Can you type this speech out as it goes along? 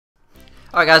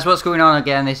Alright guys, what's going on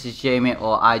again? This is Jamie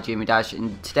or iJamiee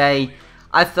and today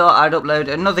I thought I'd upload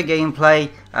another gameplay,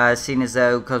 seeing as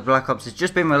though, because Black Ops has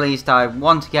just been released, I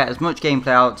want to get as much gameplay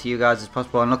out to you guys as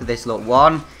possible. And look at this, look,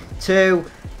 1, 2,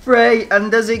 3,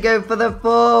 and does he go for the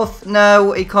 4th?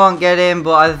 No, he can't get in,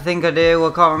 but I think I do,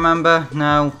 I can't remember.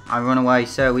 No, I run away,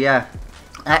 so yeah.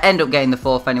 I end up getting the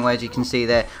 4th anyway, as you can see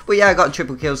there. But yeah, I got a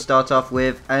triple kill to start off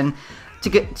with, and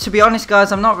to be honest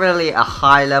guys, I'm not really a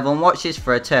high level. And watch this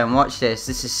for a turn, watch this.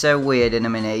 This is so weird in a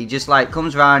minute. He just like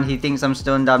comes around, he thinks I'm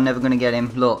stunned, I'm never going to get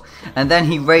him, look. And then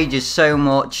he rages so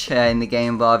much in the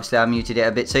game, but obviously I muted it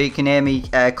a bit so you can hear me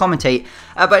commentate.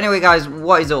 But anyway guys,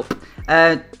 what is up?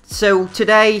 So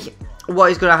today, what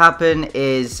is going to happen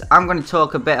is I'm going to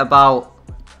talk a bit about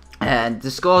the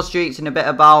score streaks and a bit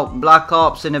about Black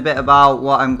Ops and a bit about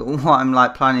what I'm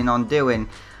like planning on doing.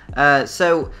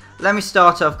 So let me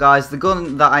start off guys. The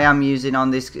gun that I am using on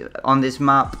this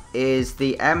map is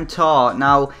the MTAR.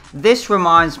 Now this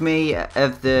reminds me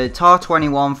of the TAR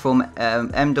 21 from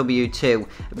MW2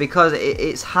 because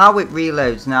it's how it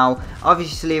reloads. Now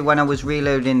obviously when I was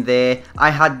reloading there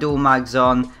I had dual mags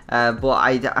on, but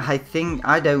I think,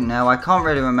 I don't know, I can't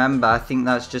really remember. I think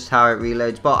that's just how it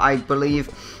reloads, but I believe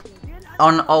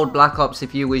on old Black Ops,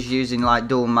 if you was using like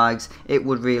dual mags, it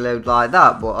would reload like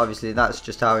that, but obviously that's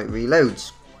just how it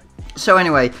reloads. So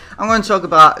anyway, I'm going to talk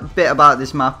a bit about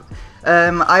this map.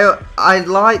 I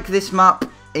like this map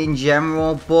in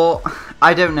general, but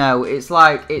I don't know, it's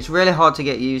really hard to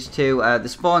get used to. The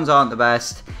spawns aren't the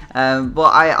best,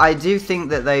 but I do think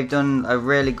that they've done a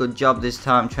really good job this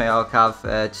time, Treyarch have,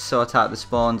 to sort out the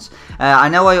spawns. I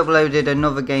know I uploaded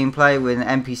another gameplay with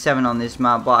an MP7 on this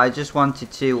map, but I just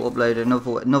wanted to upload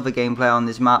another gameplay on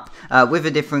this map with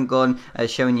a different gun,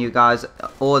 showing you guys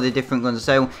all the different guns.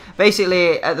 So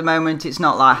basically at the moment it's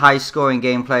not like high scoring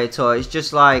gameplay at all, it's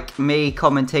just like me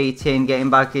commentating, getting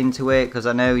back into it, because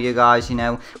I know you guys, you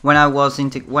know, when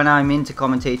I'm into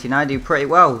commentating I do pretty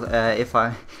well, if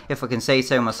I can say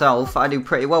so myself. I do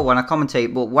pretty well when I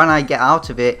commentate, but when I get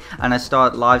out of it and I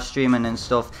start live streaming and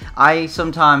stuff, I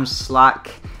sometimes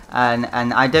slack and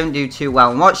I don't do too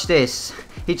well. And watch this,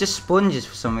 he just sponges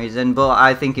for some reason, but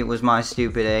I think it was my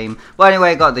stupid aim. But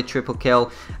anyway, I got the triple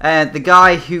kill. The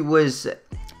guy who was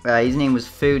his name was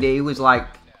Foodie,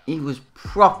 he was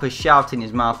proper shouting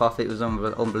his mouth off. It was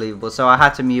unbelievable, so I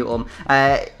had to mute him.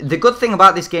 The good thing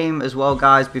about this game as well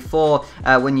guys, before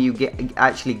when you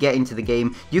actually get into the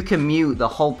game, you can mute the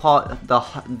whole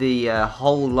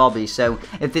whole lobby. So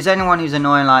if there's anyone who's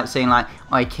annoying, like saying like,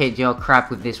 "Oi kid, you're crap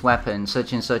with this weapon,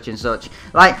 such and such and such,"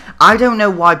 like, I don't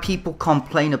know why people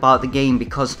complain about the game,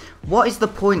 because what is the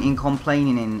point in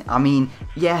complaining? I mean,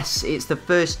 yes, it's the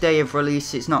first day of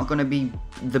release, it's not going to be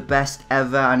the best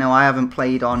ever. I know I haven't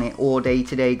played on it all day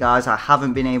today guys, I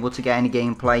haven't been able to get any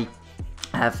gameplay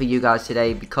for you guys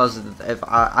today because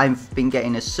I've been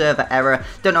getting a server error.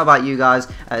 Don't know about you guys,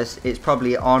 it's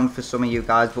probably on for some of you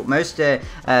guys, but most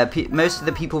of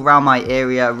the people around my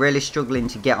area are really struggling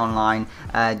to get online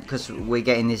because we're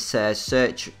getting this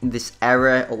this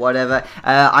error or whatever.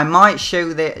 I might show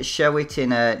it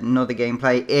in another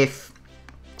gameplay if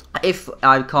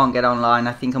I can't get online.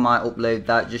 I think I might upload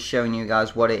that, just showing you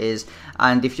guys what it is.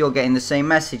 And if you're getting the same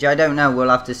message, I don't know, we'll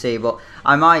have to see. But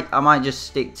I might just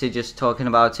stick to just talking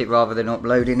about it rather than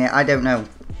uploading it. I don't know.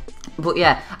 But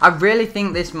yeah, I really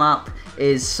think this map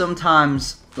is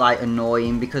sometimes like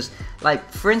annoying because,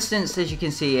 like, for instance, as you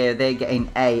can see here, they're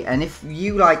getting A, and if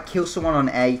you like kill someone on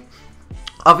A,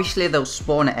 obviously they'll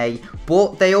spawn at A,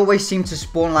 but they always seem to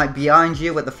spawn like behind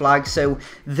you at the flag, so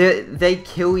they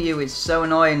kill you. It's so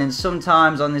annoying. And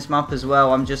sometimes on this map as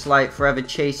well, I'm just like forever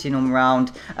chasing them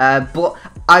around. But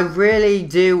I really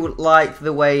do like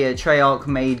the way Treyarch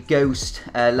made Ghost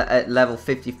at level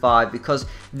 55, because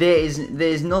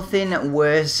there's nothing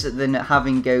worse than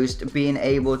having Ghost, being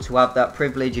able to have that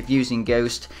privilege of using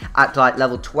Ghost at like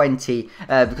level 20,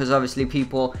 because obviously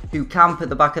people who camp at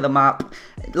the back of the map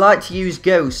like to use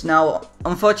Ghost. Now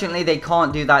unfortunately they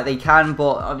can't do that. They can,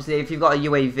 but obviously if you've got a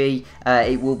UAV,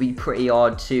 it will be pretty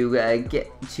hard to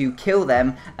get to kill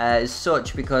them as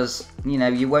such, because you know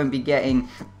you won't be getting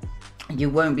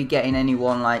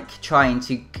anyone like trying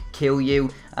to kill you,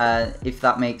 if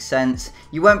that makes sense.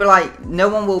 You won't be like, no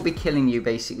one will be killing you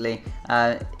basically,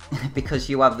 because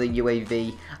you have the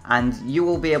UAV and you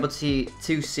will be able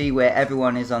to see where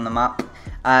everyone is on the map.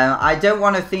 I don't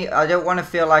want to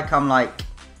feel like I'm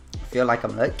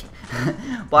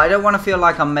but I don't want to feel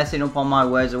like I'm messing up on my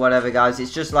words or whatever guys.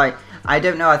 It's just like, I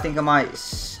don't know, I think I might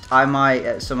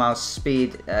somehow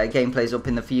speed gameplays up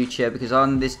in the future, because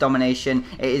on this domination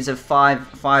it is a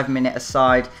 5 minute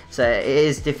aside, so it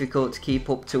is difficult to keep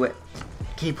up to it.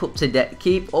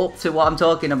 keep up to what I'm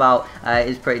talking about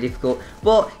is pretty difficult.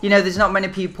 But you know, there's not many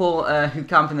people who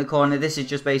camp in the corner. This is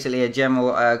just basically a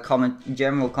general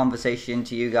general conversation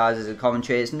to you guys as a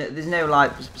commentary. There's no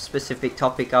like specific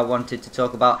topic I wanted to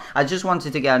talk about. I just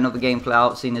wanted to get another gameplay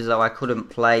out, seeing as though I couldn't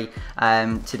play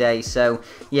today. So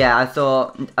yeah, I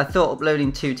thought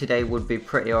uploading 2 today would be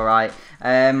pretty alright.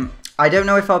 I don't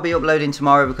know if I'll be uploading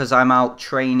tomorrow because I'm out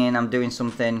training, I'm doing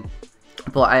something.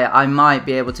 But I might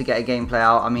be able to get a gameplay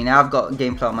out. I mean, I've got a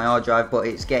gameplay on my hard drive, but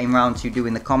it's getting around to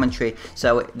doing the commentary.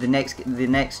 So the next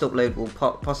upload will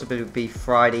possibly be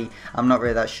Friday. I'm not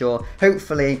really that sure.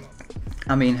 Hopefully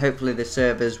the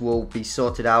servers will be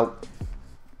sorted out.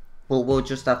 We'll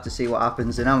just have to see what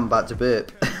happens. And I'm about to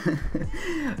burp.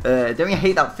 Don't you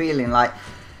hate that feeling, like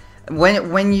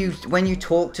when you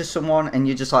talk to someone and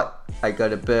you're just like, I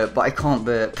gotta burp, but I can't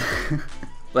burp.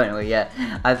 But anyway, yeah,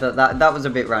 I thought that was a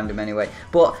bit random anyway.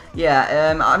 But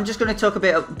yeah, I'm just going to talk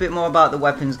a bit more about the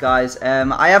weapons, guys.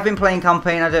 I have been playing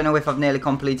campaign. I don't know if I've nearly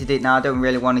completed it now. I don't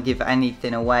really want to give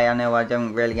anything away. I know I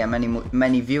don't really get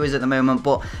many viewers at the moment,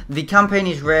 but the campaign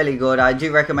is really good. I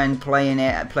do recommend playing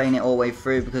it all the way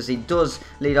through, because it does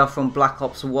lead off from Black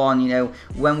Ops 1. You know,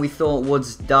 when we thought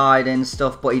Woods died and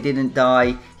stuff, but he didn't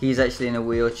die. He's actually in a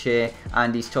wheelchair,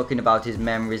 and he's talking about his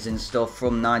memories and stuff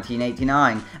from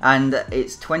 1989, and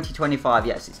it's 2025.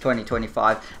 Yes, it's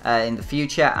 2025 in the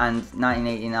future, and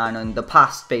 1989 in the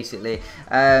past, basically.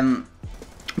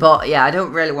 But yeah, I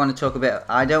don't really want to talk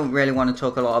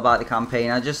a lot about the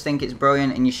campaign. I just think it's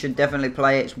brilliant, and you should definitely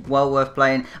play it. It's well worth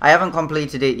playing. I haven't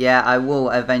completed it yet. I will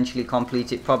eventually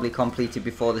complete it, probably complete it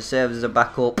before the servers are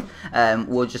back up.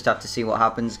 We'll just have to see what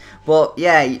happens. But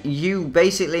yeah, you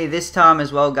basically, this time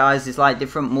as well, guys, it's like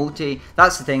different multi.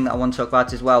 That's the thing that I want to talk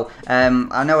about as well.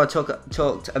 I know I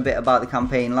talked a bit about the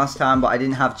campaign last time, but I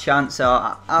didn't have chance,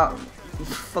 so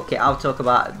fuck it, I'll talk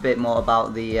a bit more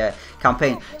about the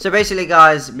campaign. So basically,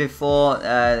 guys, before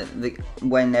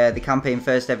when the campaign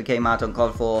first ever came out on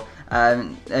COD 4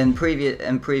 and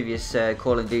previous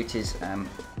Call of Duties,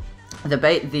 the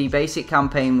basic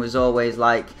campaign was always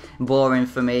like boring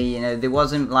for me. You know, there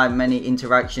wasn't like many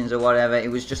interactions or whatever.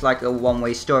 It was just like a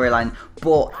one-way storyline.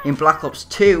 But in Black Ops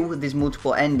 2, there's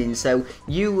multiple endings. So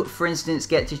you, for instance,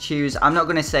 get to choose. I'm not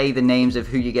going to say the names of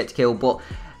who you get to kill, but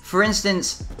for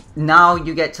instance, now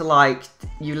you get to like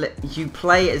you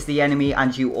play as the enemy,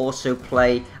 and you also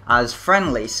play as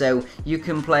friendly. So you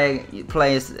can play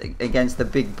against the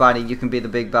big baddie. You can be the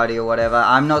big baddie or whatever.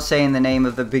 I'm not saying the name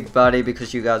of the big baddie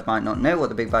because you guys might not know what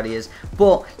the big baddie is,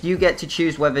 but you get to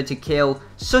choose whether to kill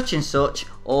such and such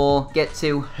or get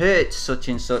to hurt such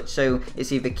and such. So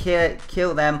it's either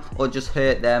kill them or just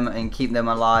hurt them and keep them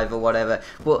alive or whatever.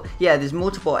 But yeah, there's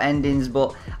multiple endings,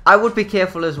 but I would be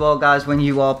careful as well, guys, when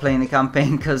you are playing the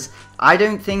campaign, because I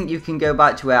don't think you can go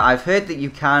back to where I've heard that you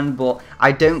can, but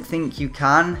I don't think you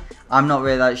can. I'm not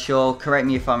really that sure. Correct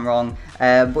me if I'm wrong.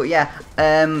 But yeah,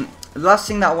 last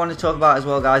thing that I want to talk about as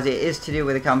well, guys, it is to do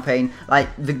with the campaign. Like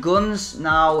the guns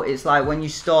now, it's like when you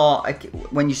start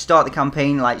the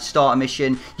campaign, like start a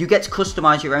mission, you get to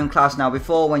customize your own class. Now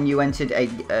before, when you entered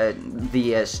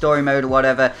the story mode or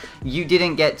whatever, you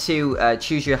didn't get to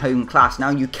choose your own class. Now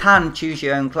you can choose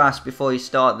your own class before you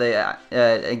start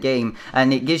the game,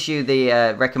 and it gives you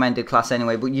the recommended class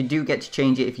anyway, but you do get to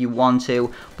change it if you want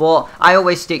to. But I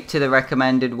always stick to the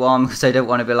recommended one, because I don't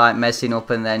want to be like messing up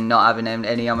and then not having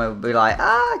any ammo, be like,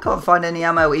 I can't find any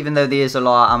ammo, even though there is a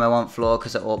lot of ammo on floor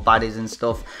because of all baddies and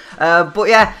stuff. But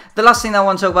yeah, the last thing that I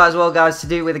want to talk about as well, guys, to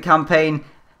do with the campaign.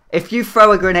 If you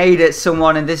throw a grenade at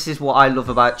someone, and this is what I love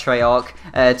about Treyarch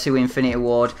to Infinity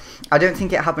Ward, I don't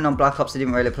think it happened on Black Ops. I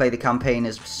didn't really play the campaign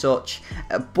as such,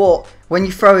 but when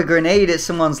you throw a grenade at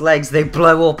someone's legs, they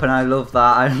blow up, and I love that.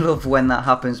 I love when that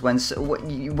happens. When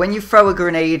you throw a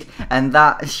grenade and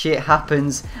that shit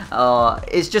happens,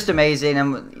 it's just amazing.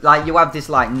 And like you have this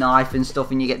like knife and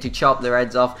stuff, and you get to chop their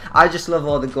heads off. I just love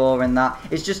all the gore and that.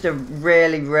 It's just a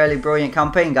really, really brilliant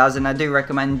campaign, guys, and I do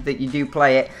recommend that you do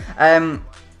play it.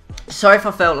 Sorry if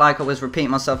I felt like I was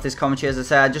repeating myself this commentary. As I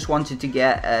say, I just wanted to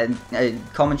get a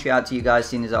commentary out to you guys,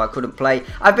 seeing as though I couldn't play.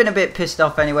 I've been a bit pissed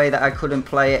off anyway that I couldn't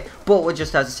play it, but we'll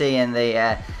just have to see in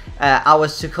the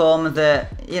hours to come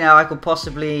that, you know, I could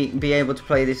possibly be able to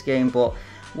play this game, but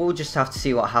we'll just have to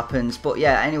see what happens. But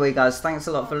yeah, anyway, guys, thanks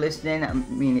a lot for listening. I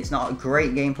mean, it's not a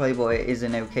great gameplay, but it is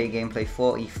an okay gameplay.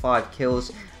 45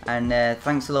 kills, and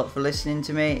thanks a lot for listening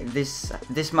to me.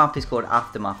 This map is called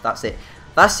Aftermath. That's it.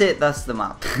 That's the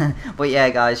map. But yeah,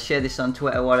 guys, share this on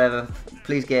Twitter, whatever. Please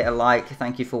please get a like.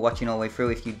 Thank you for watching all the way through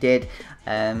if you did.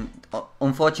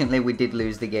 Unfortunately, we did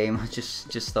lose the game. I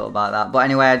just thought about that. But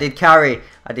anyway, I did carry.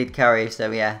 So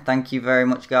yeah, thank you very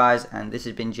much, guys. And this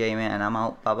has been Jamie, and I'm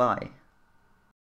out. Bye bye.